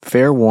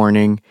fair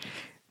warning,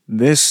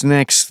 this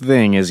next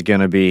thing is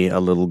going to be a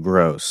little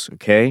gross,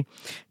 okay?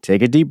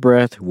 Take a deep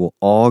breath. We'll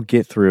all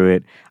get through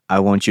it. I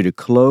want you to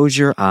close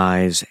your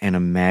eyes and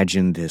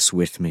imagine this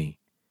with me.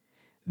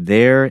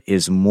 There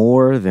is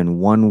more than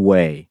one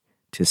way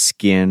to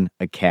skin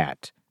a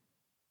cat.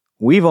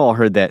 We've all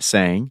heard that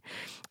saying,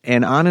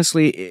 and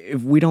honestly,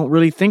 we don't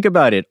really think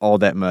about it all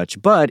that much.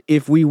 But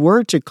if we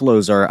were to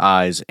close our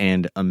eyes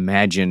and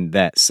imagine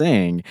that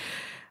saying,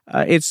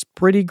 it's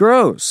pretty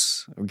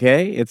gross,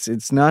 okay?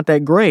 It's not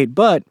that great,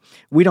 but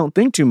we don't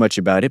think too much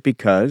about it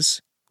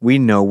because we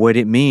know what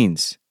it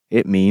means.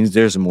 It means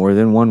there's more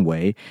than one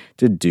way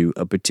to do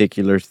a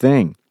particular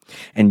thing.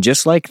 And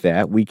just like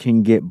that, we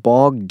can get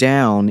bogged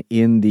down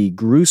in the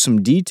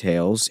gruesome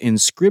details in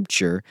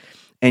Scripture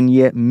and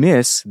yet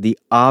miss the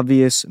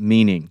obvious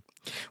meaning.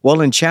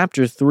 Well, in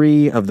chapter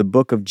 3 of the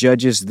book of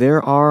Judges,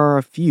 there are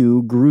a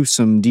few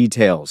gruesome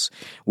details.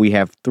 We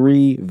have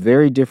 3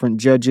 very different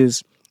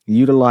judges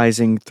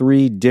utilizing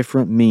 3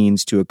 different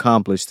means to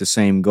accomplish the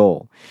same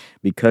goal,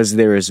 because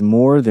there is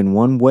more than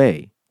one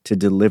way to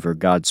deliver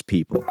God's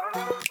people.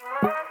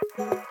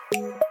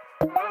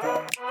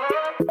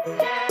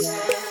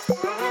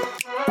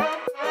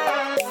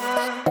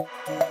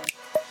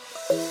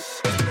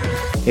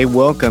 Hey,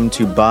 welcome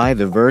to By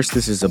the Verse.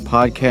 This is a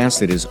podcast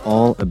that is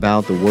all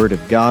about the Word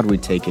of God. We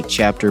take it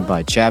chapter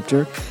by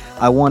chapter.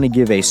 I want to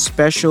give a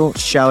special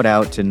shout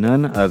out to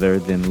none other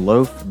than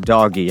Loaf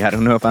Doggy. I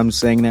don't know if I'm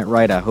saying that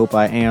right. I hope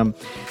I am,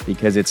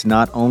 because it's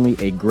not only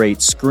a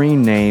great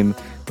screen name,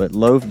 but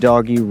Loaf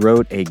Doggy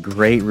wrote a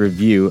great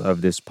review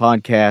of this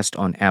podcast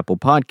on Apple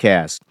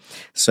Podcasts.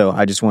 So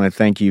I just want to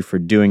thank you for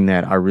doing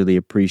that. I really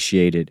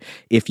appreciate it.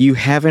 If you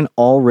haven't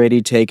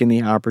already taken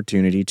the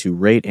opportunity to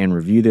rate and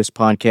review this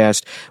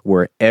podcast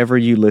wherever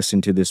you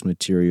listen to this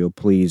material,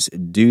 please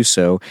do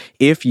so.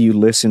 If you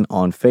listen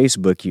on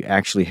Facebook, you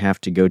actually have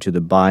to go to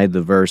the By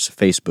the Verse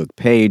Facebook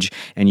page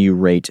and you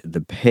rate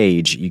the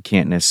page. You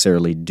can't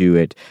necessarily do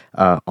it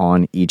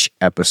on each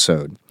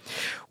episode.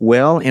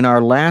 Well, in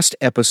our last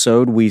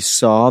episode, we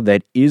saw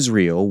that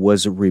Israel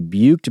was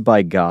rebuked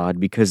by God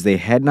because they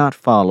had not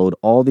followed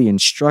all the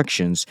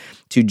instructions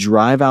to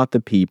drive out the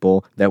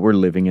people that were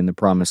living in the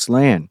Promised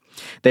Land.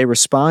 They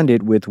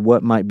responded with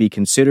what might be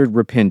considered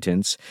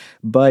repentance,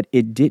 but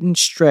it didn't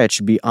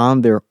stretch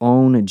beyond their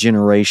own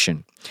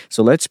generation.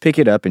 So let's pick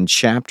it up in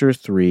chapter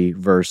 3,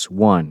 verse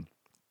 1.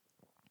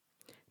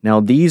 Now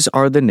these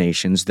are the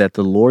nations that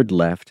the Lord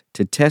left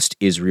to test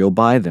Israel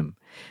by them.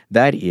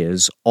 That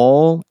is,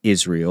 all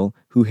Israel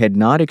who had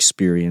not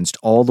experienced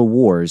all the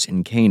wars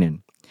in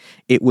Canaan.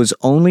 It was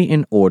only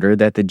in order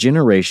that the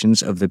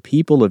generations of the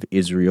people of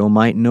Israel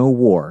might know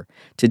war,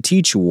 to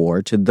teach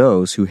war to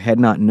those who had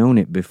not known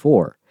it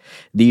before.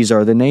 These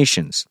are the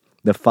nations,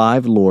 the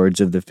 5 lords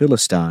of the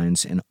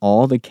Philistines, and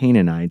all the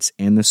Canaanites,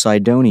 and the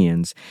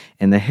Sidonians,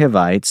 and the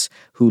Hivites,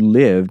 who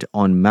lived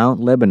on Mount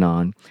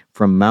Lebanon,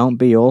 from Mount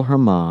Baal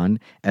Hermon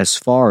as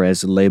far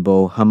as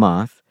Lebo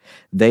Hamath.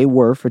 They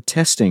were for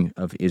testing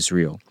of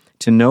Israel,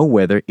 to know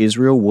whether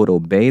Israel would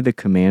obey the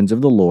commands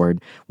of the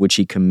Lord, which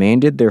he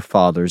commanded their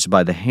fathers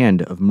by the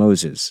hand of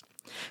Moses.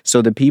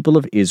 So the people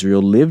of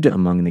Israel lived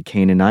among the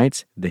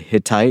Canaanites, the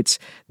Hittites,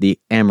 the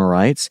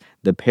Amorites,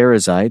 the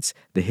Perizzites,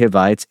 the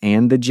Hivites,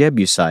 and the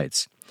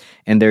Jebusites.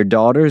 And their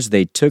daughters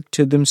they took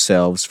to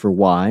themselves for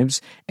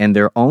wives, and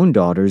their own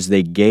daughters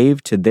they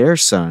gave to their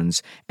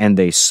sons, and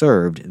they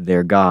served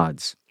their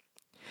gods.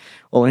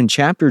 Well, in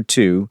chapter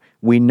 2,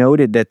 we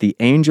noted that the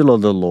angel of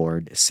the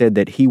Lord said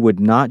that he would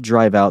not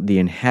drive out the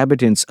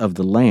inhabitants of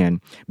the land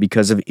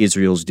because of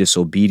Israel's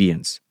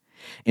disobedience.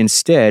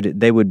 Instead,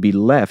 they would be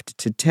left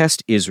to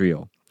test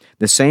Israel.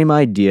 The same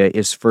idea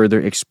is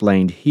further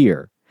explained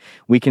here.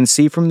 We can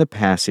see from the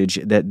passage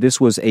that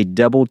this was a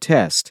double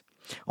test.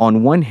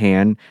 On one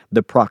hand,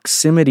 the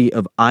proximity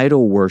of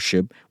idol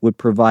worship would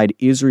provide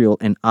Israel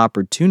an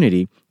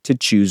opportunity to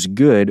choose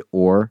good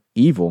or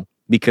evil,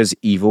 because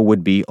evil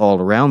would be all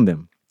around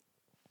them.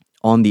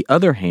 On the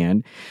other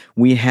hand,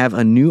 we have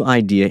a new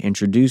idea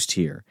introduced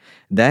here.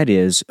 That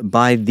is,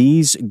 by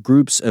these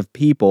groups of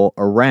people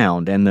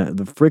around and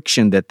the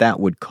friction that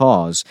would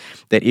cause,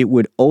 that it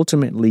would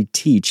ultimately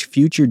teach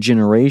future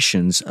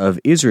generations of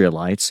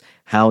Israelites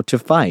how to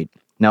fight.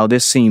 Now,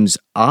 this seems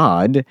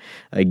odd,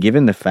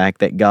 given the fact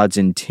that God's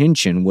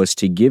intention was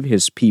to give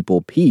his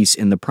people peace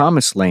in the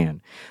Promised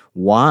Land.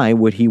 Why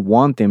would he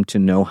want them to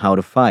know how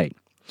to fight?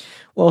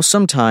 Well,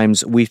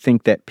 sometimes we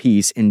think that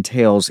peace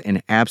entails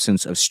an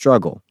absence of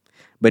struggle,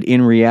 but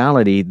in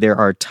reality, there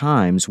are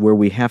times where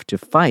we have to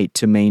fight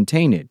to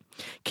maintain it.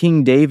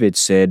 King David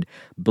said,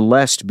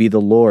 "Blessed be the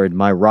Lord,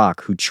 my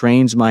rock, who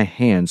trains my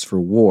hands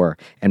for war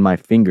and my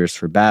fingers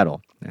for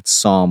battle." That's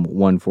Psalm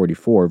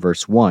 144,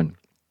 verse 1.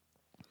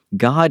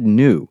 God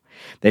knew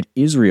that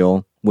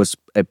Israel was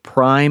a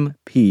prime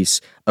piece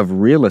of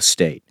real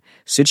estate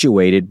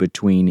situated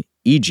between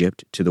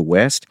Egypt to the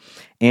west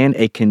and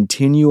a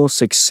continual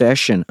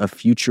succession of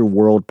future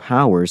world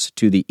powers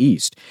to the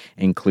east,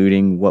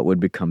 including what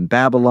would become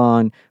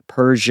Babylon,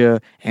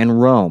 Persia,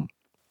 and Rome.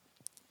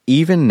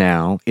 Even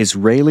now,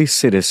 Israeli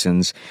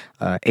citizens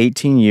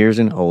 18 years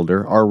and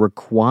older are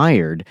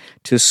required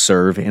to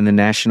serve in the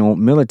national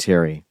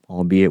military,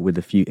 albeit with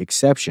a few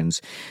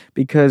exceptions,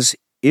 because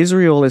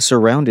Israel is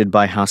surrounded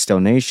by hostile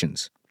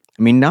nations.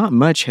 I mean, not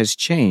much has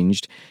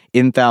changed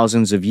in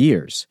thousands of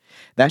years.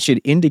 That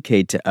should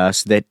indicate to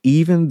us that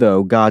even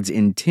though God's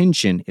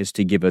intention is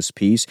to give us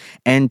peace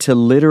and to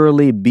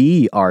literally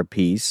be our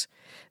peace,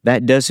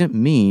 that doesn't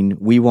mean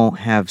we won't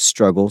have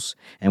struggles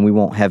and we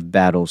won't have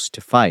battles to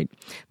fight.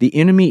 The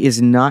enemy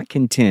is not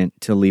content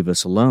to leave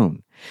us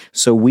alone.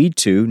 So we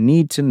too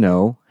need to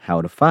know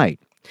how to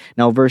fight.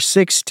 Now, verse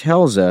 6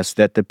 tells us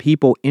that the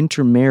people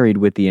intermarried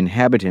with the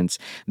inhabitants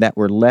that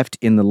were left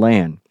in the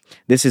land.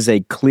 This is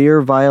a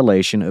clear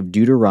violation of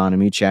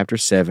Deuteronomy chapter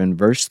 7,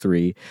 verse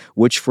 3,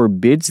 which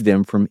forbids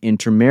them from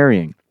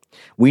intermarrying.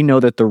 We know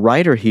that the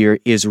writer here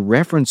is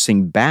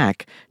referencing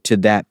back to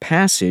that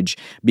passage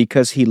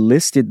because he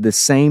listed the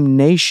same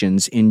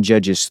nations in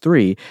Judges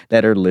 3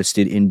 that are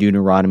listed in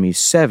Deuteronomy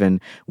 7,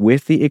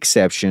 with the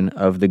exception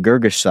of the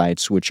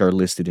Girgashites, which are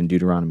listed in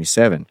Deuteronomy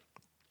 7.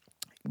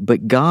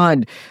 But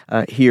God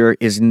here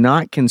is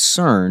not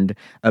concerned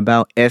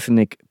about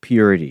ethnic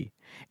purity.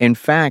 In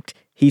fact,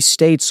 he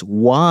states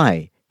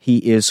why he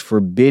is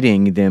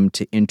forbidding them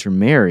to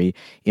intermarry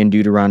in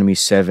Deuteronomy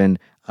 7,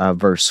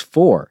 verse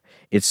 4.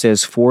 It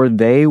says, "For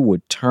they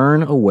would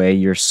turn away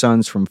your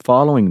sons from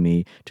following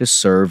me to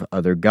serve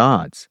other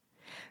gods."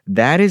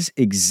 That is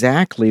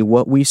exactly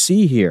what we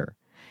see here.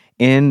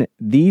 In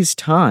these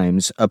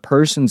times, a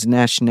person's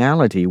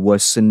nationality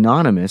was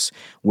synonymous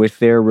with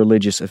their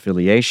religious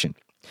affiliation.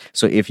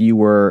 So if you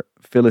were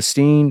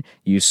Philistine,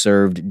 you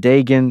served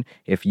Dagon.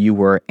 If you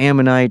were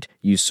Ammonite,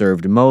 you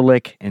served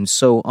Molech, and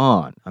so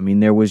on. I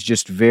mean, there was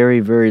just very,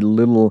 very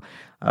little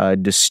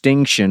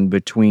distinction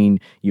between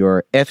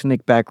your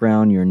ethnic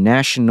background, your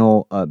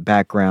national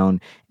background,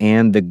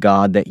 and the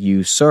God that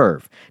you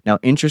serve. Now,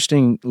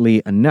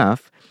 interestingly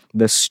enough,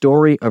 the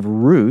story of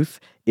Ruth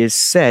is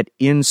set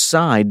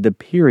inside the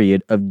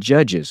period of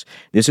Judges.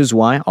 This is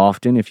why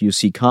often, if you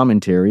see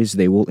commentaries,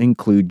 they will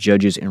include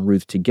Judges and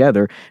Ruth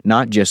together,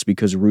 not just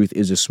because Ruth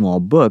is a small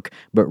book,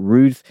 but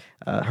Ruth,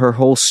 her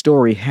whole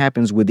story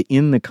happens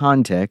within the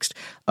context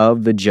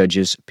of the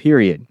Judges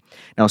period.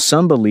 Now,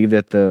 some believe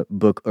that the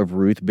book of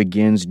Ruth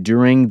begins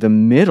during the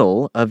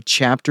middle of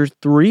chapter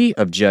 3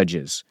 of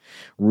Judges.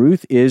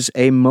 Ruth is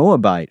a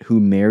Moabite who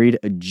married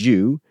a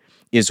Jew,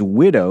 is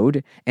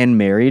widowed, and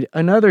married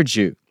another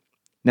Jew.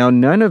 Now,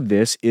 none of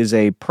this is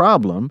a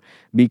problem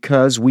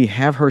because we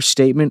have her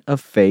statement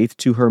of faith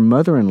to her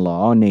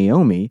mother-in-law,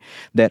 Naomi,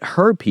 that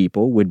her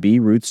people would be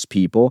Ruth's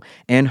people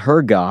and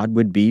her God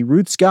would be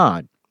Ruth's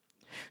God.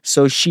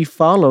 So she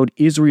followed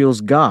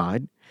Israel's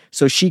God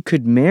so she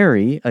could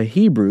marry a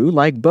Hebrew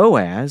like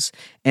Boaz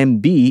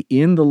and be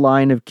in the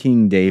line of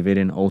King David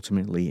and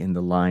ultimately in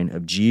the line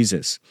of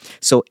Jesus.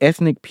 So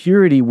ethnic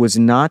purity was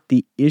not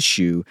the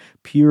issue.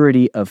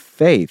 Purity of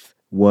faith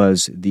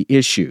was the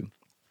issue.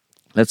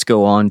 Let's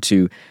go on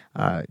to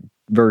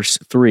verse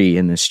 3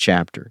 in this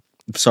chapter.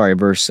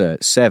 Verse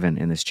 7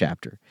 in this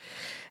chapter.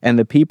 "And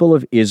the people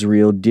of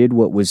Israel did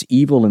what was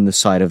evil in the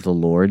sight of the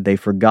Lord. They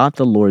forgot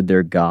the Lord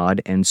their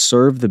God and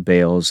served the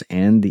Baals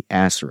and the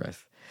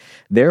Ashereth.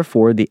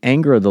 Therefore the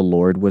anger of the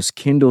Lord was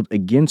kindled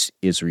against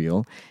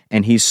Israel,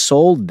 and he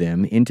sold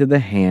them into the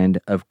hand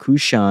of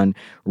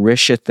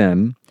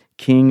Cushan-Rishathaim,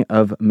 king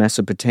of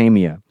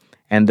Mesopotamia.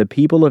 And the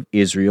people of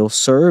Israel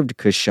served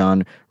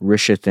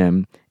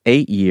Cushan-Rishathaim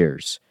 8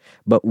 years.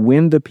 But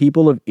when the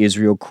people of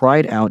Israel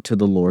cried out to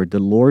the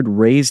Lord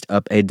raised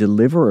up a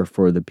deliverer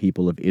for the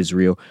people of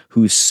Israel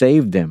who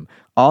saved them,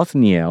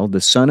 Othniel, the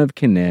son of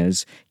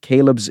Kenaz,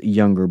 Caleb's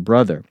younger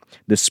brother.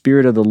 The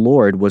Spirit of the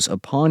Lord was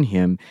upon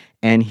him,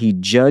 and he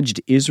judged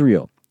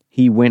Israel.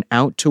 He went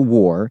out to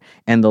war,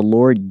 and the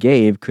Lord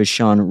gave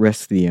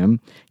Cushan-Rishathaim,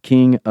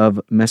 king of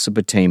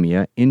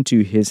Mesopotamia,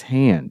 into his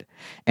hand.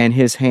 And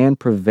his hand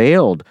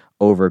prevailed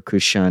over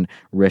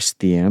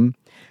Cushan-Rishathaim.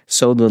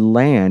 So the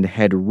land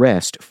had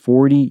rest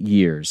 40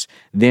 years.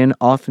 Then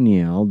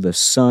Othniel, the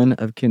son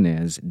of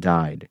Kenaz,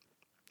 died."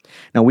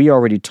 Now, we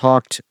already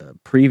talked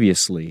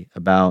previously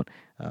about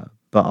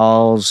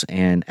Baals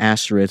and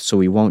Ashereth, so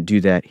we won't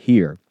do that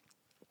here.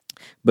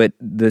 But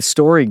the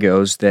story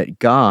goes that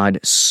God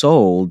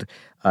sold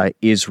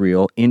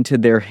Israel into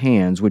their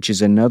hands, which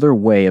is another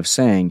way of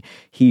saying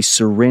he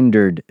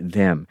surrendered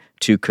them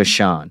to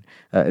Cushan.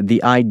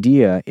 The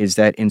idea is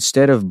that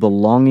instead of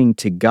belonging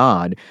to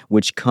God,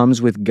 which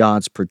comes with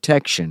God's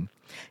protection,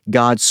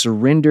 God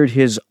surrendered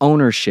his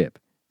ownership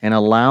and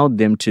allowed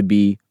them to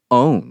be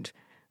owned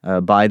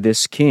by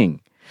this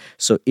king.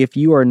 So if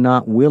you are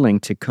not willing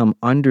to come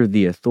under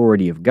the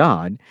authority of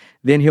God,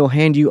 then he'll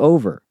hand you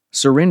over,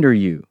 surrender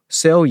you,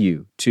 sell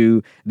you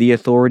to the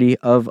authority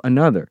of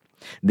another.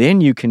 Then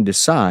you can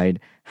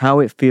decide how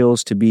it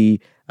feels to be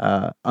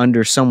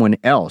under someone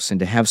else and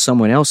to have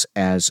someone else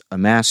as a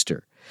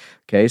master.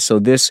 Okay, so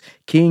this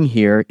king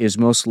here is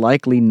most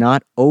likely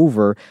not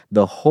over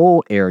the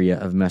whole area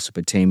of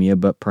Mesopotamia,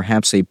 but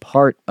perhaps a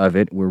part of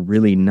it. We're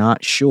really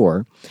not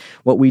sure.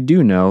 What we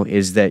do know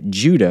is that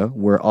Judah,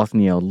 where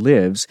Othniel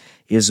lives,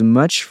 is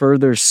much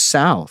further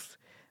south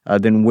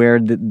than where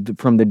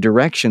from the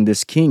direction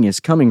this king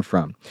is coming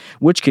from,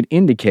 which could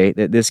indicate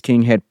that this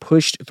king had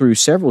pushed through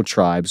several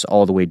tribes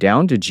all the way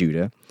down to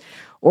Judah.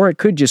 Or it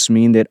could just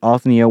mean that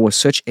Othniel was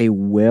such a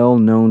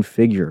well-known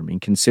figure. I mean,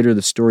 consider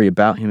the story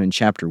about him in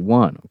chapter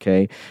 1,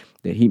 okay?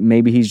 That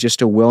maybe he's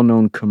just a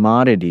well-known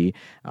commodity,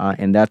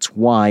 and that's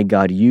why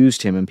God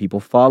used him and people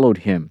followed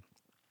him.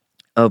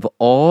 Of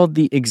all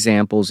the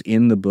examples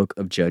in the book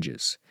of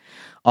Judges,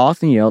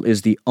 Othniel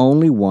is the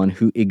only one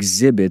who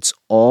exhibits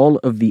all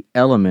of the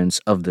elements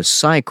of the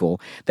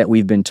cycle that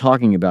we've been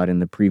talking about in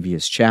the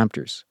previous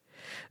chapters.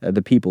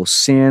 The people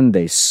sin,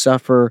 they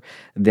suffer,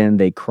 then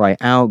they cry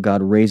out.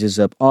 God raises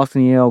up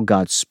Othniel,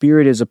 God's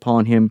Spirit is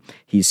upon him,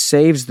 he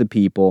saves the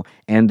people,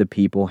 and the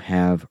people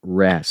have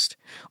rest.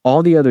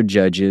 All the other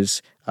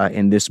judges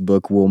in this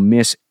book will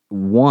miss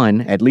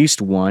one, at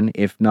least one,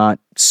 if not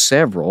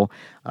several,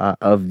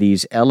 of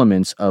these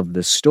elements of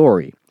the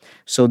story.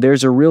 So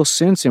there's a real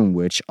sense in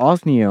which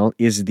Othniel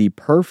is the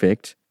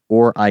perfect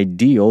or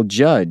ideal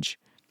judge.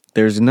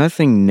 There's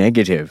nothing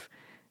negative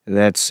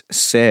that's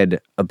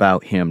said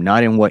about him,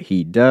 not in what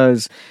he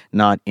does,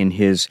 not in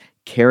his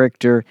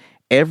character.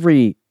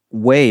 Every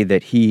way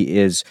that he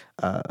is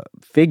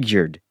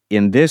figured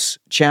in this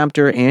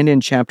chapter and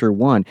in chapter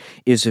 1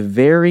 is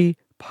very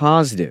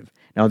positive.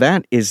 Now,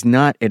 that is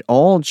not at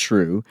all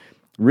true,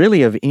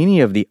 really, of any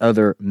of the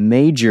other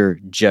major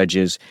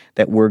judges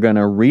that we're going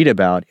to read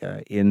about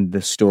in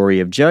the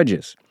story of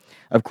Judges.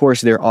 Of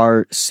course, there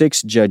are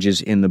 6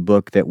 judges in the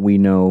book that we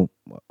know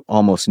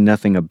almost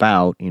nothing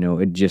about.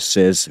 It just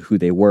says who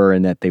they were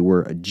and that they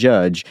were a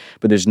judge,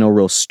 but there's no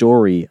real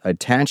story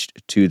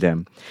attached to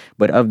them.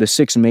 But of the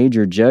 6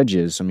 major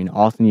judges,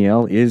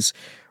 Othniel is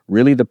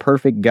really the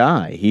perfect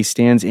guy. He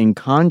stands in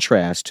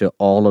contrast to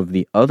all of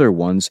the other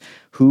ones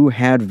who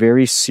had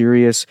very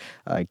serious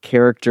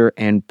character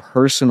and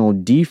personal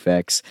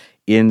defects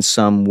in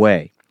some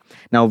way.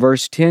 Now,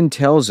 verse 10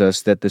 tells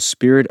us that the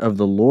Spirit of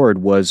the Lord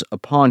was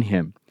upon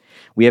him.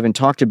 We haven't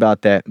talked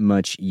about that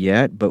much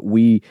yet, but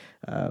we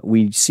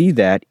see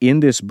that in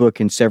this book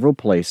in several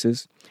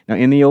places. Now,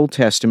 in the Old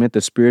Testament,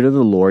 the Spirit of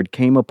the Lord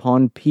came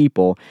upon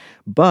people,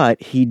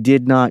 but he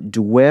did not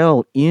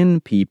dwell in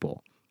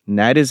people. And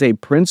that is a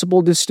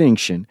principal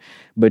distinction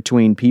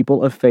between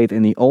people of faith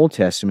in the Old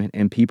Testament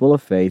and people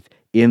of faith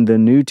in the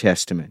New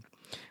Testament.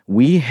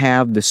 We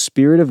have the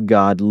Spirit of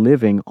God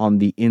living on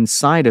the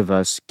inside of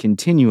us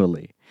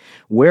continually,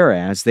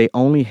 whereas they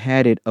only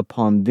had it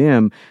upon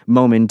them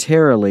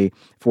momentarily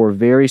for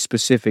very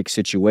specific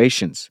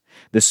situations.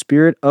 The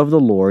Spirit of the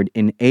Lord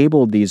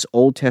enabled these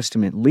Old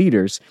Testament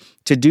leaders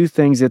to do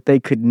things that they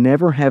could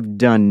never have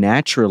done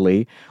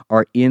naturally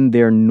or in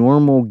their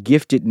normal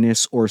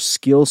giftedness or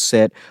skill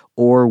set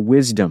or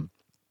wisdom.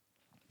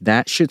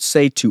 That should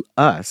say to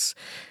us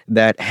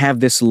that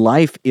have this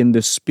life in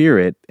the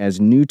Spirit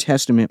as New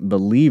Testament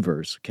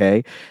believers,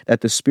 okay,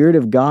 that the Spirit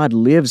of God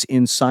lives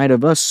inside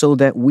of us so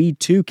that we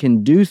too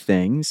can do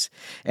things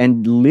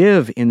and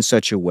live in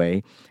such a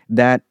way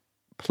that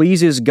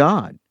pleases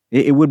God.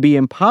 It would be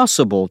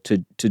impossible to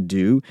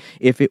do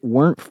if it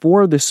weren't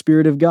for the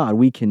Spirit of God.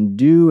 We can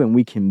do and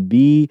we can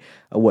be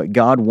what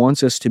God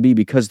wants us to be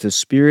because the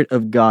Spirit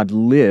of God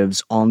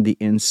lives on the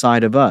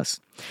inside of us.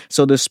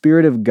 So the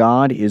Spirit of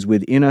God is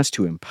within us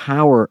to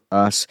empower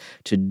us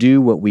to do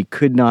what we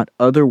could not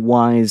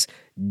otherwise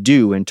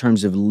do in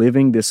terms of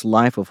living this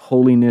life of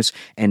holiness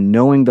and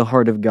knowing the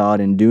heart of God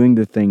and doing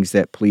the things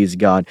that please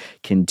God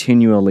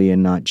continually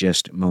and not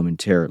just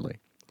momentarily.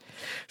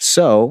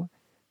 So,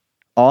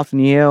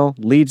 Othniel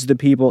leads the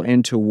people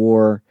into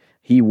war.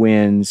 He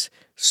wins.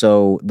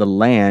 So the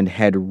land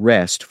had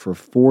rest for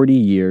 40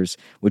 years,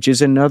 which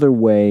is another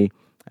way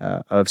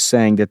of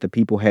saying that the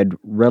people had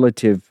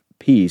relative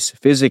peace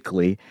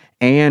physically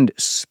and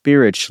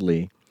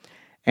spiritually.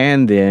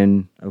 And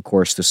then, of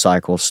course, the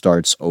cycle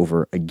starts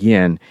over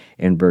again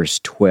in verse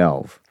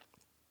 12.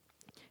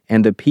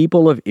 And the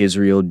people of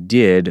Israel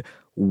did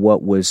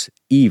what was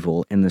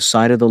evil in the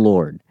sight of the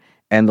Lord.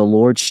 And the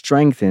Lord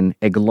strengthened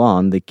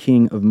Eglon, the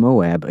king of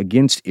Moab,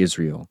 against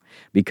Israel,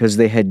 because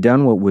they had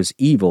done what was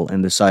evil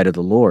in the sight of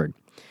the Lord.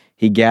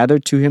 He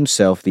gathered to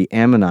himself the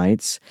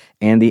Ammonites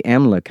and the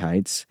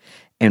Amalekites,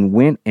 and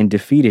went and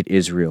defeated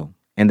Israel.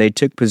 And they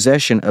took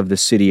possession of the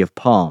city of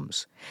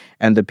palms.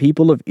 And the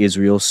people of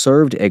Israel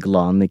served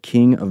Eglon, the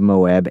king of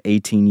Moab,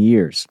 18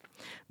 years.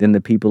 Then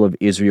the people of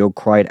Israel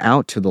cried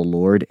out to the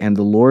Lord, and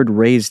the Lord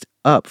raised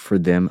up for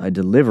them a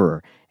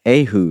deliverer,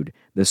 Ehud,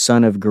 the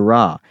son of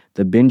Gera,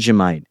 the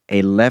Benjamite,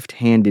 a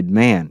left-handed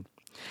man.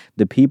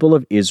 The people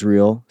of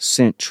Israel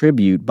sent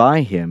tribute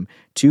by him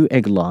to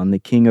Eglon, the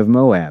king of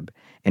Moab,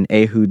 and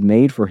Ehud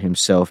made for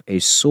himself a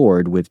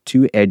sword with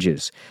 2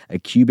 edges, a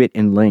cubit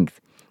in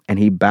length, and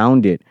he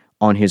bound it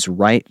on his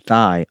right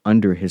thigh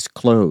under his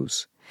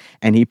clothes.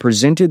 And he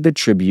presented the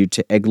tribute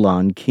to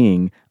Eglon,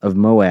 king of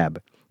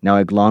Moab. Now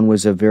Eglon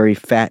was a very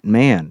fat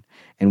man,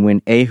 and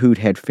when Ehud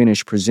had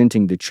finished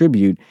presenting the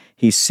tribute,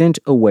 he sent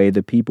away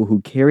the people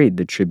who carried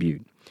the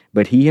tribute.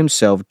 But he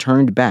himself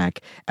turned back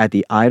at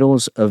the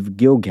idols of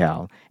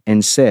Gilgal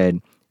and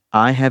said,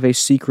 I have a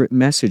secret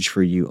message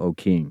for you, O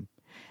king.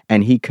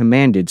 And he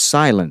commanded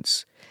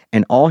silence,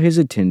 and all his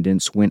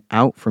attendants went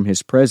out from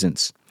his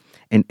presence.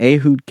 And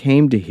Ehud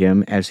came to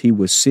him as he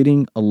was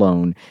sitting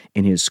alone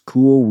in his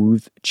cool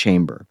roof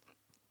chamber.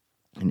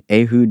 And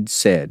Ehud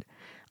said,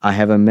 I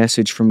have a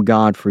message from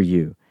God for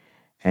you.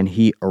 And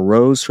he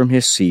arose from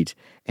his seat,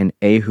 and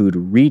Ehud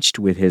reached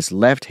with his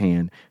left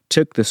hand,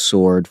 took the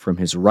sword from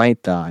his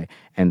right thigh,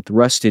 and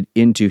thrust it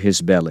into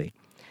his belly.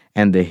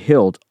 And the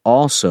hilt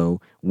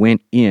also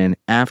went in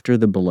after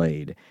the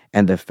blade,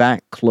 and the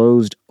fat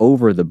closed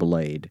over the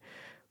blade.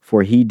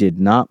 For he did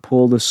not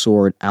pull the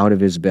sword out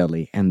of his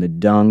belly, and the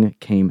dung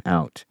came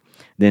out.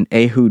 Then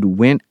Ehud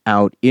went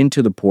out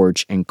into the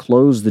porch and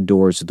closed the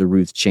doors of the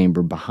roof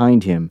chamber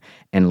behind him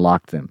and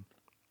locked them.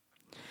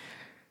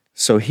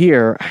 So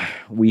here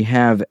we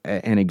have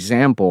an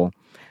example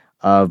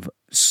of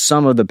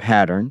some of the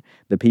pattern.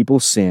 The people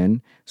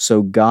sin,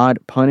 so God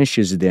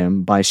punishes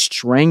them by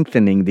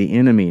strengthening the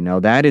enemy. Now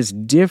that is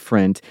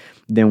different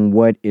than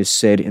what is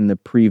said in the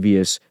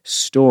previous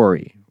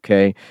story.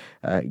 Okay,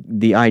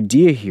 the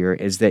idea here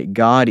is that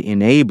God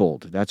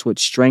enabled. That's what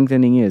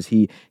strengthening is.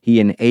 He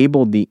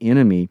enabled the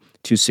enemy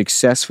to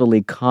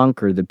successfully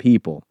conquer the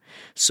people.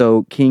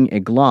 So King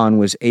Eglon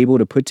was able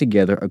to put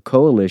together a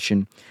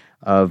coalition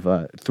of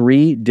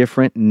 3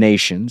 different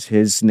nations,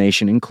 his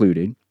nation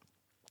included.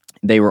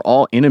 They were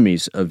all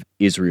enemies of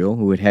Israel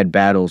who had had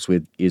battles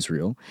with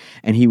Israel,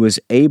 and he was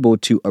able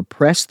to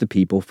oppress the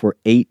people for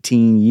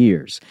 18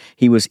 years.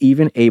 He was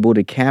even able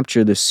to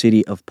capture the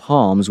city of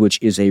Palms, which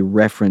is a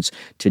reference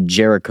to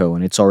Jericho,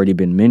 and it's already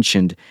been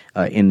mentioned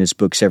in this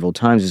book several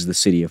times as the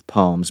city of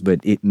Palms, but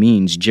it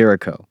means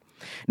Jericho.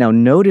 Now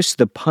notice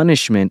the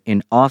punishment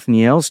in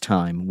Othniel's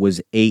time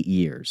was 8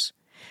 years.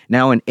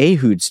 Now in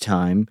Ehud's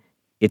time,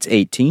 it's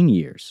 18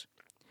 years.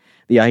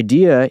 The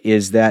idea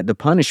is that the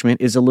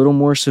punishment is a little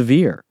more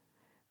severe.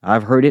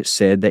 I've heard it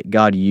said that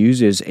God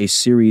uses a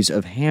series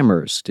of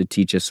hammers to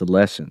teach us a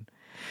lesson.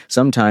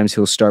 Sometimes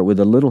he'll start with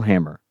a little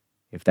hammer.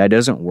 If that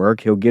doesn't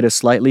work, he'll get a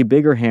slightly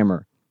bigger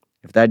hammer.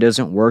 If that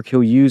doesn't work,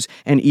 he'll use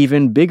an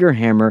even bigger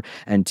hammer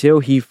until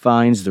he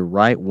finds the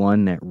right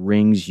one that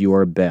rings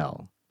your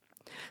bell.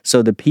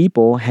 So the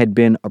people had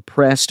been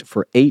oppressed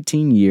for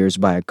 18 years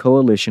by a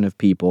coalition of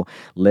people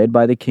led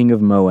by the king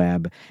of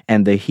Moab,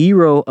 and the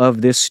hero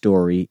of this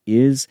story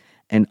is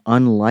an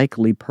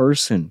unlikely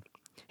person.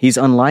 He's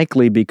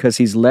unlikely because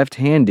he's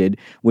left-handed,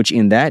 which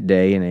in that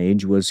day and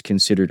age was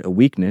considered a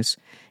weakness.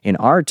 In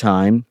our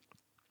time,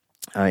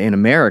 in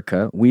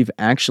America, we've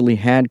actually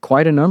had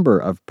quite a number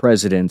of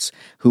presidents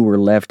who were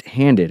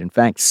left-handed. In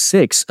fact,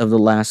 6 of the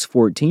last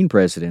 14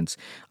 presidents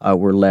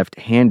were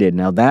left-handed.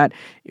 Now that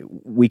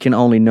we can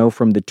only know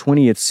from the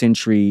 20th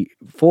century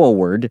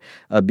forward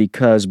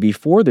because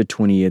before the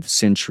 20th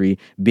century,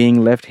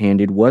 being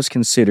left-handed was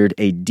considered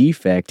a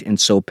defect, and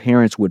so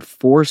parents would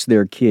force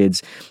their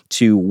kids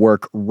to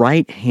work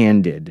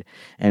right-handed.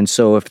 And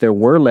so if there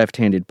were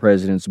left-handed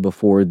presidents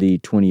before the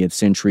 20th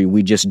century,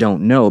 we just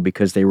don't know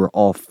because they were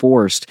all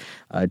forced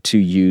to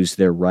use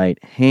their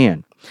right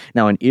hand.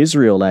 Now, in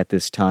Israel at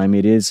this time,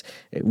 it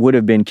would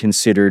have been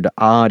considered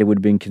odd. It would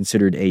have been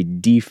considered a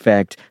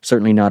defect,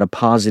 certainly not a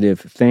positive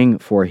thing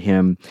for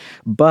him.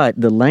 But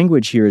the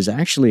language here is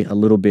actually a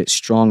little bit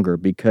stronger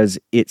because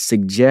it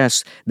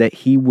suggests that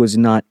he was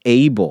not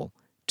able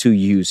to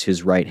use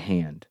his right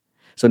hand.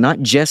 So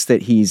not just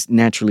that he's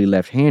naturally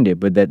left-handed,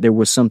 but that there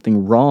was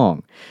something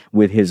wrong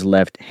with his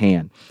left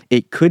hand.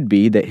 It could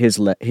be that his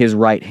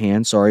right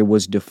hand,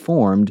 was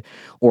deformed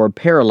or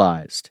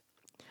paralyzed.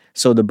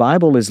 So the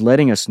Bible is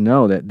letting us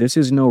know that this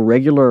is no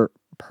regular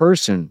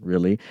person,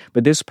 really,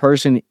 but this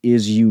person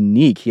is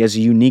unique. He has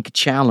a unique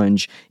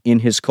challenge in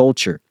his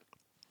culture.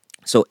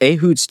 So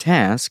Ehud's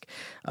task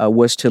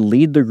was to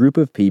lead the group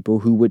of people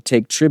who would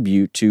take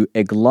tribute to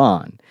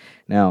Eglon.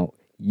 Now,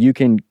 you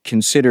can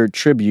consider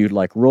tribute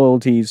like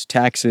royalties,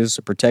 taxes,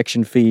 a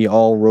protection fee,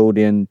 all rolled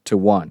into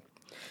one.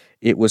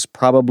 It was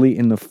probably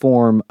in the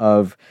form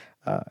of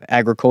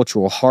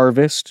agricultural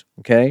harvest,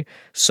 okay?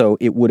 So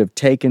it would have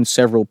taken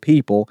several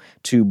people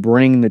to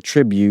bring the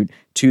tribute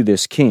to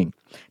this king.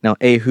 Now,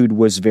 Ehud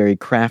was very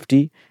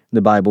crafty.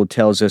 The Bible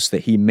tells us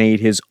that he made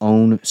his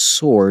own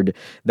sword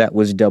that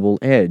was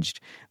double-edged.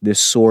 This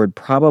sword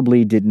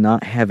probably did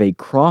not have a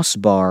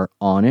crossbar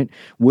on it,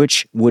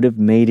 which would have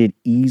made it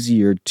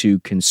easier to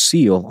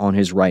conceal on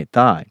his right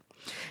thigh.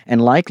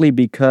 And likely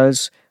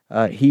because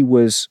he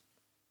was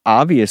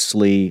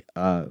obviously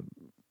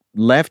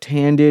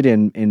left-handed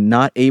and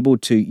not able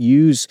to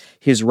use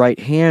his right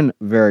hand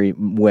very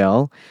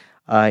well,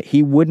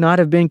 he would not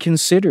have been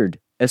considered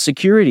a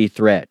security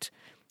threat.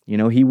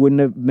 He wouldn't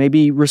have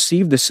maybe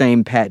received the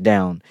same pat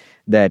down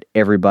that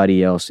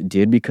everybody else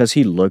did because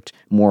he looked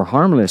more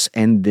harmless,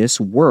 and this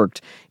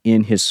worked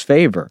in his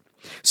favor.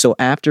 So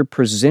after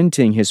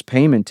presenting his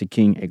payment to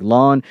King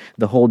Eglon,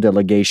 the whole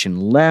delegation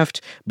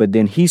left, but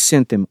then he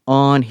sent them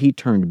on. He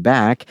turned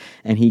back,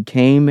 and he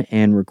came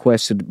and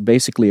requested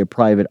basically a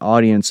private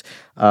audience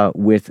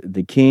with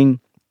the king.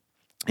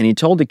 And he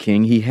told the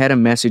king he had a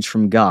message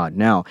from God.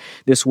 Now,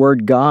 this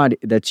word God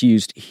that's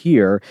used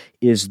here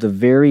is the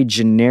very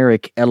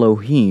generic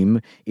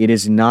Elohim. It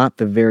is not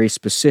the very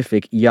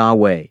specific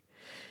Yahweh.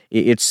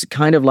 It's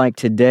kind of like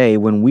today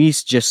when we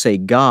just say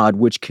God,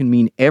 which can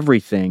mean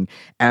everything,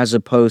 as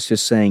opposed to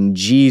saying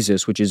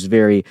Jesus, which is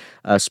very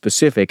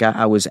specific.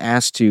 I was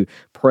asked to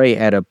pray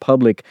at a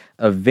public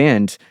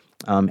event,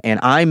 and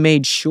I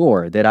made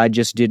sure that I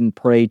just didn't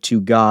pray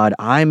to God.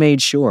 I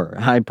made sure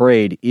I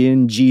prayed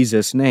in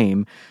Jesus'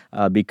 name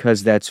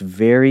because that's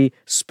very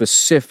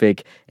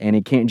specific, and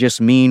it can't just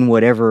mean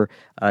whatever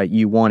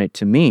you want it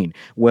to mean.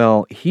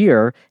 Well,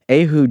 here,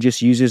 Ehud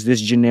just uses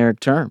this generic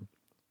term.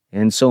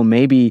 And so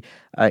maybe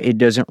it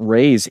doesn't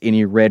raise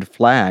any red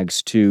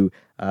flags to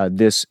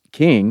this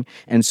king.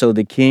 And so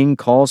the king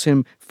calls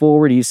him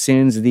forward. He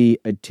sends the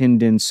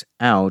attendants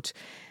out.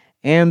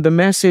 And the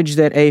message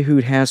that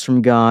Ehud has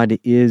from God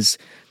is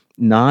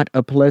not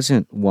a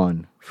pleasant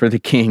one for the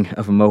king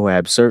of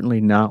Moab,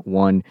 certainly not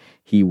one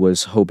he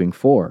was hoping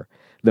for.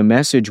 The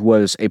message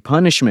was a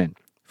punishment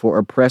for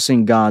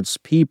oppressing God's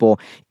people,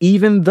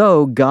 even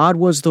though God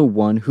was the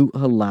one who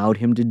allowed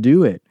him to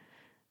do it.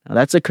 Now,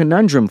 that's a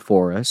conundrum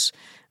for us.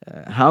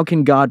 How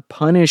can God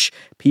punish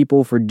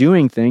people for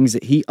doing things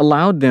that he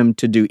allowed them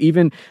to do,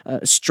 even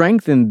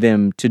strengthen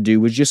them to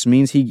do, which just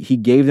means he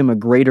gave them a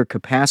greater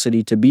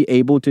capacity to be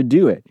able to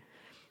do it?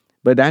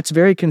 But that's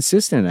very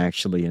consistent,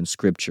 actually, in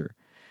Scripture.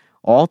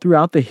 All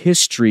throughout the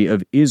history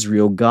of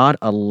Israel, God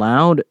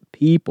allowed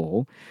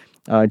people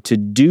to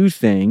do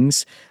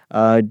things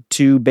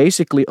to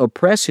basically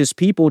oppress his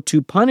people,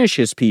 to punish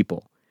his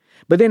people.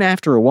 But then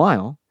after a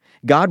while,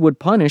 God would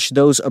punish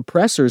those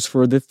oppressors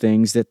for the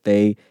things that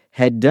they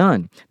had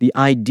done. The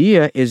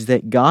idea is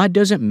that God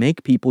doesn't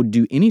make people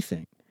do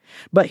anything,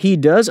 but he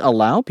does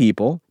allow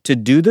people to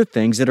do the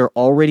things that are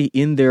already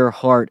in their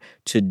heart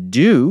to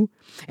do.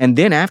 And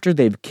then after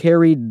they've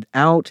carried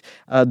out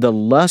the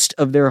lust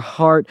of their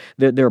heart,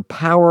 their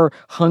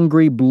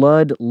power-hungry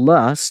blood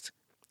lust,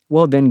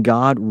 well, then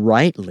God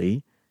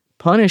rightly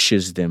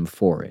punishes them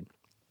for it.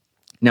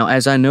 Now,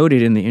 as I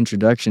noted in the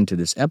introduction to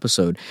this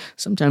episode,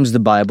 sometimes the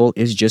Bible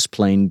is just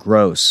plain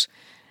gross.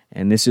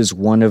 And this is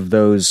one of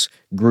those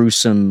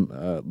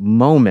gruesome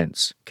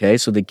moments. Okay,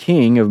 so the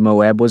king of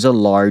Moab was a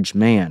large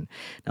man.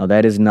 Now,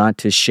 that is not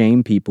to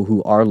shame people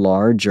who are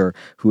large or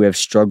who have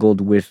struggled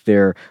with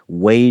their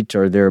weight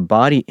or their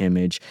body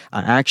image.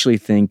 I actually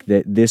think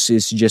that this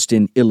is just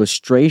an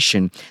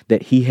illustration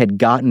that he had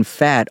gotten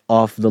fat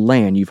off the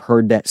land. You've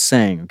heard that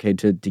saying, okay,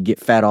 to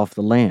get fat off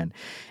the land.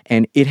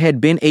 And it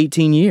had been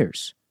 18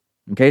 years.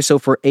 Okay, so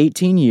for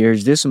 18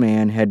 years, this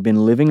man had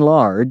been living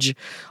large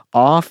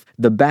off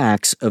the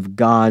backs of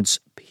God's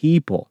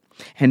people.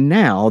 And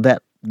now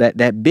that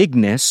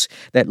bigness,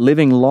 that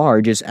living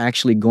large, is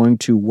actually going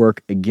to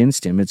work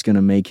against him. It's going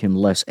to make him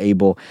less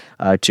able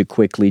to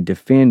quickly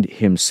defend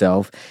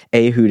himself.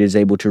 Ehud is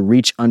able to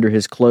reach under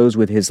his clothes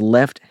with his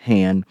left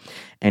hand,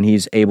 and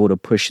he's able to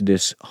push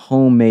this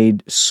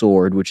homemade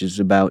sword, which is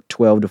about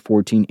 12 to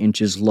 14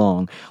 inches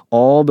long,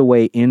 all the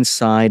way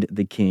inside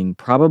the king,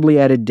 probably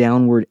at a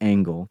downward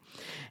angle.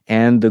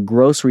 And the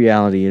gross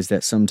reality is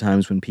that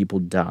sometimes when people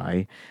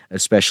die,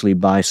 especially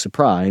by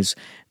surprise,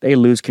 they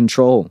lose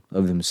control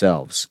of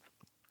themselves.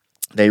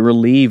 They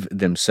relieve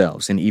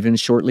themselves, and even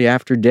shortly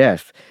after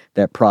death,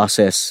 that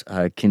process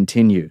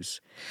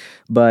continues.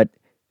 But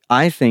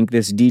I think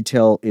this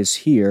detail is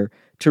here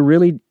to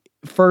really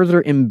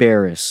further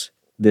embarrass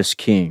this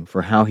king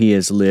for how he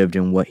has lived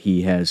and what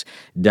he has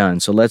done.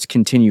 So let's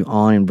continue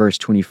on in verse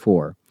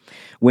 24.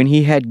 When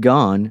he had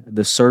gone,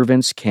 the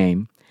servants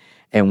came,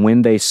 and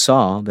when they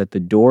saw that the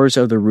doors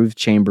of the roof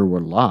chamber were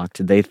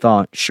locked, they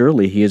thought,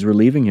 surely he is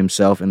relieving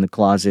himself in the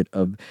closet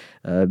of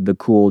the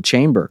cool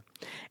chamber.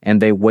 And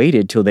they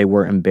waited till they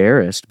were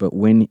embarrassed, but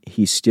when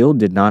he still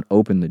did not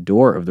open the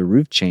door of the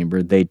roof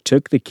chamber, they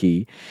took the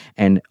key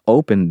and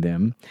opened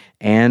them,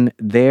 and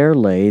there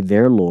lay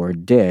their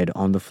lord dead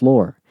on the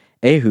floor.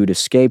 Ehud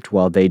escaped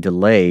while they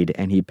delayed,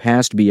 and he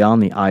passed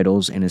beyond the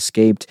idols and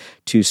escaped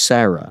to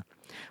Sarah.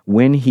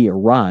 When he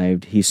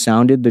arrived, he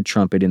sounded the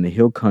trumpet in the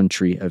hill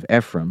country of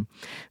Ephraim.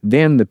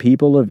 Then the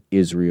people of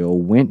Israel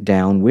went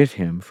down with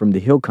him from the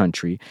hill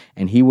country,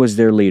 and he was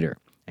their leader.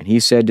 And he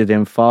said to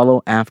them,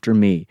 "Follow after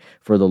me,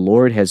 for the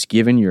Lord has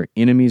given your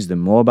enemies, the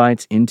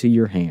Moabites, into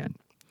your hand."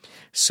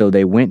 So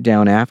they went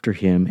down after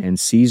him and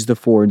seized the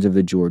fords of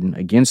the Jordan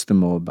against the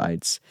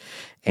Moabites,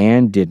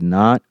 and did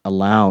not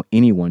allow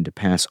anyone to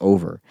pass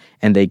over.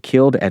 And they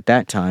killed at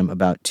that time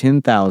about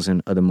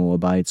 10,000 of the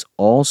Moabites,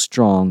 all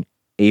strong,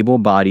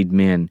 able-bodied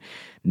men.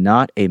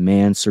 Not a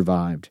man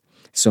survived.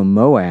 So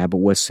Moab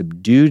was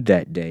subdued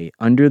that day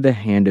under the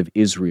hand of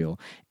Israel,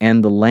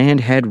 and the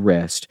land had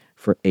rest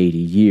for 80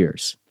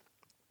 years.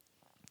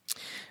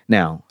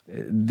 Now,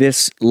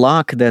 this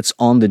lock that's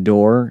on the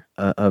door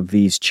of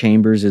these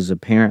chambers is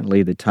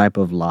apparently the type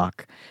of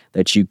lock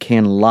that you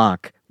can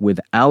lock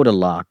without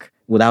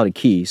a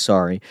key,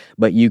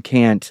 but you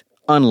can't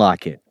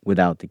unlock it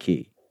without the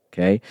key,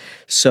 okay?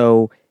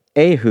 So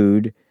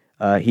Ehud,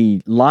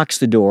 he locks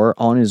the door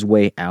on his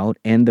way out,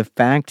 and the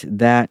fact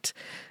that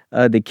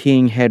the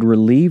king had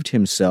relieved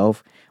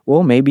himself,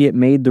 well, maybe it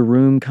made the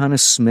room kind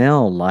of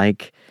smell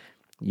like,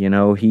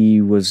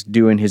 he was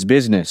doing his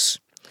business.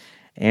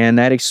 And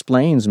that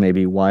explains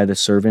maybe why the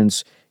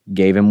servants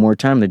gave him more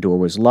time. The door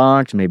was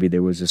locked. Maybe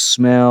there was a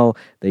smell.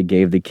 They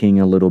gave the king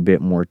a little bit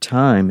more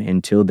time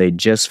until they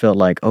just felt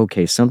like,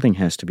 okay, something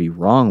has to be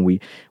wrong.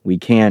 We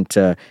can't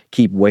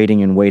keep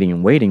waiting and waiting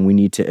and waiting. We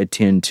need to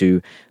attend to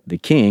the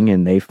king,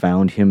 and they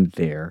found him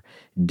there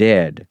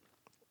dead.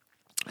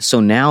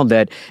 So now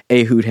that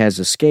Ehud has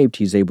escaped,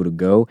 he's able to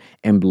go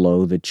and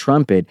blow the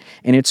trumpet.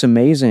 And it's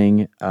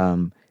amazing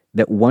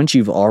that once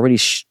you've already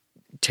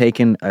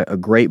taken a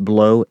great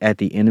blow at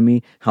the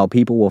enemy, how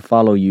people will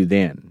follow you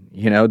then.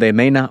 They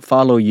may not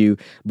follow you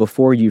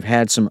before you've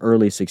had some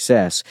early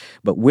success,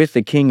 but with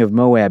the king of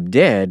Moab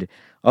dead,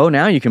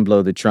 now you can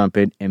blow the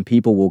trumpet and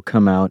people will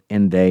come out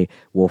and they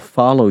will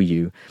follow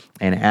you.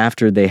 And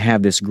after they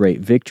have this great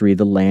victory,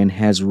 the land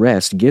has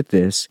rest, get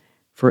this,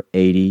 for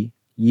 80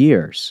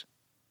 years.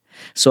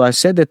 So I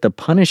said that the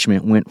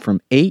punishment went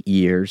from 8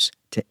 years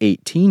to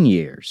 18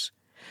 years.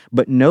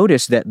 But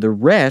notice that the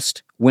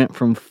rest went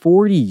from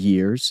 40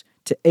 years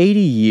to 80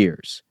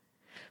 years.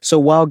 So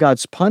while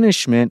God's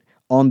punishment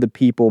on the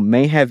people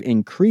may have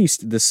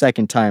increased the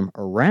second time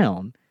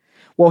around,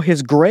 well,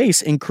 His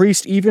grace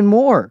increased even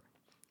more.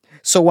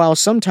 So while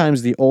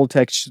sometimes the Old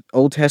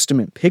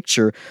Testament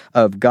picture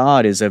of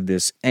God is of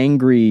this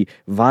angry,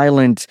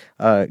 violent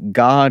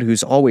God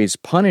who's always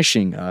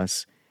punishing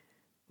us,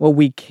 well,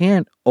 we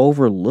can't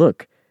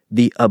overlook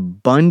the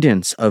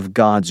abundance of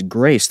God's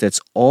grace that's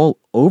all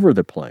over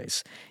the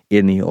place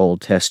in the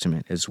Old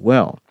Testament as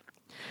well.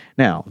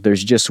 Now,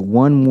 there's just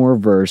one more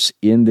verse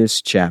in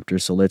this chapter,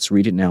 so let's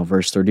read it now,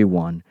 verse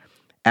 31.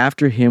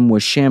 After him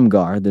was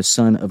Shamgar, the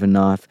son of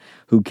Anath,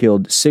 who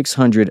killed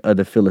 600 of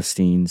the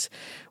Philistines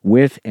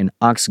with an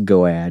ox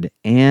goad,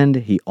 and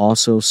he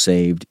also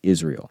saved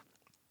Israel.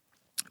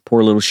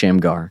 Poor little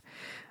Shamgar.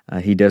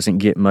 He doesn't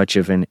get much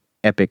of an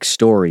epic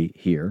story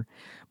here.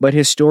 But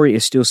his story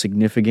is still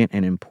significant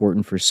and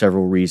important for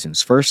several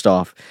reasons. First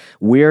off,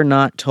 we're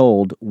not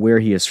told where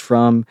he is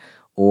from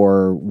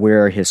or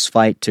where his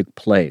fight took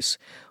place.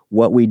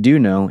 What we do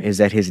know is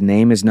that his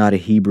name is not a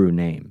Hebrew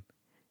name.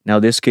 Now,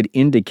 this could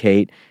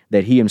indicate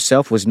that he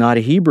himself was not a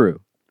Hebrew,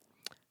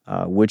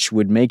 which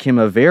would make him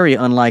a very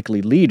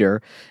unlikely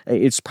leader.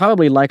 It's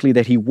probably likely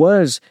that he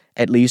was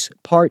at least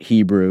part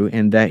Hebrew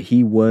and that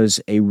he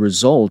was a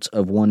result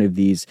of one of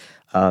these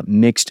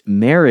mixed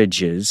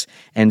marriages,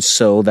 and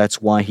so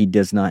that's why he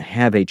does not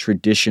have a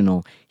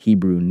traditional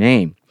Hebrew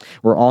name.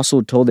 We're also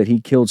told that he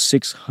killed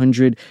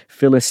 600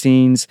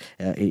 Philistines.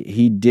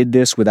 He did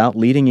this without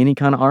leading any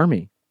kind of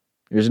army.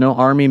 There's no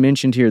army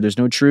mentioned here. There's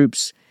no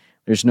troops.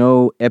 There's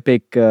no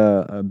epic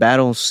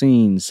battle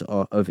scenes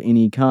of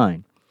any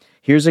kind.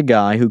 Here's a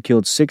guy who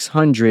killed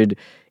 600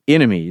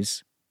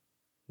 enemies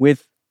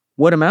with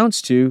what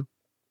amounts to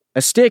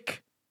a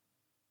stick.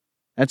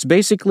 That's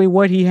basically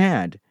what he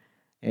had.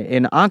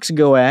 An ox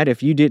goad,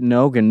 if you didn't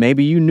know, and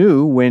maybe you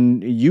knew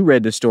when you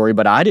read the story,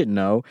 but I didn't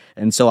know,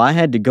 and so I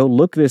had to go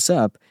look this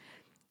up.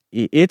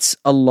 It's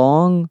a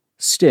long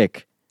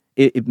stick.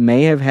 It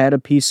may have had a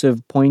piece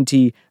of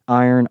pointy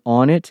iron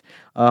on it,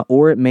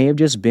 or it may have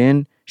just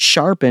been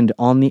sharpened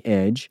on the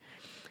edge.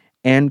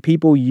 And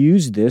people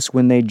used this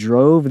when they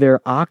drove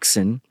their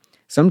oxen.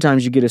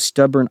 Sometimes you get a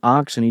stubborn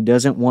ox and he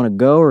doesn't want to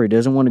go, or he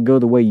doesn't want to go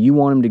the way you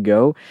want him to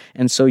go,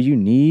 and so you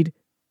need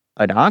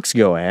an ox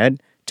goad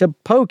to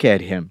poke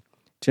at him,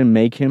 to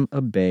make him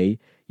obey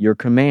your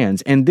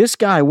commands. And this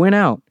guy went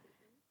out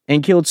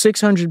and killed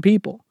 600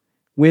 people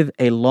with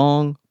a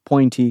long,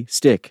 pointy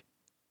stick.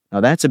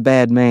 Now that's a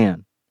bad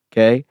man,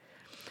 okay?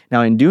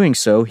 Now in doing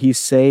so, he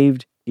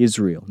saved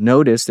Israel.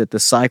 Notice that the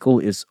cycle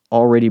is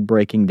already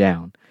breaking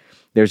down.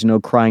 There's no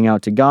crying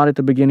out to God at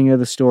the beginning of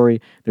the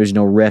story. There's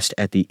no rest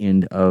at the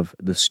end of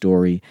the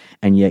story.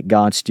 And yet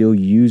God still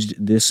used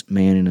this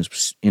man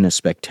in a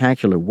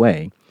spectacular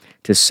way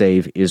to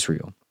save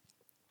Israel.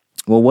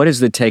 Well, what is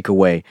the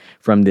takeaway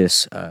from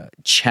this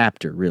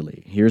chapter,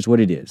 really? Here's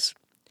what it is.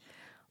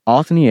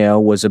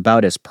 Othniel was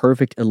about as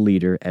perfect a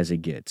leader as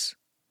it gets.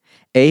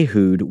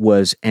 Ehud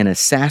was an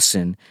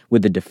assassin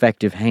with a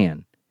defective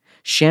hand.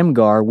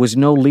 Shamgar was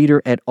no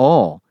leader at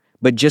all,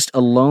 but just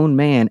a lone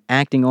man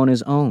acting on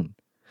his own.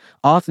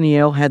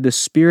 Othniel had the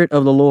Spirit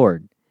of the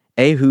Lord.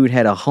 Ehud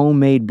had a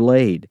homemade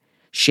blade.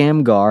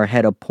 Shamgar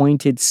had a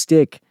pointed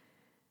stick.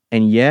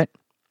 And yet,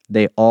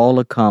 they all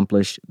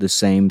accomplished the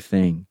same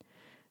thing: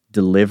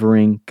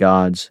 delivering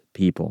God's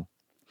people.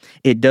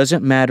 It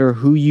doesn't matter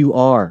who you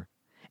are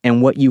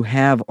and what you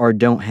have or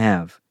don't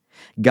have.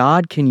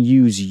 God can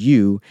use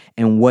you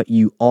and what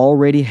you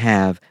already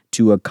have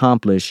to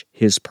accomplish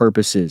His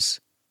purposes.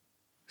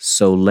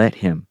 So let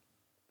Him.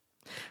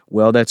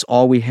 Well, that's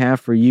all we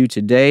have for you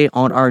today.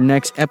 On our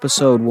next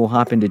episode, we'll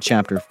hop into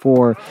chapter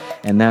 4,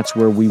 and that's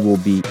where we will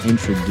be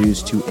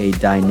introduced to a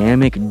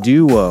dynamic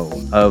duo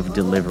of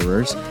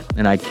deliverers,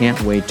 and I can't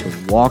wait to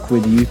walk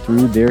with you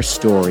through their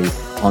story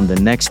on the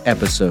next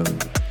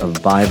episode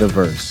of By the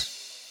Verse.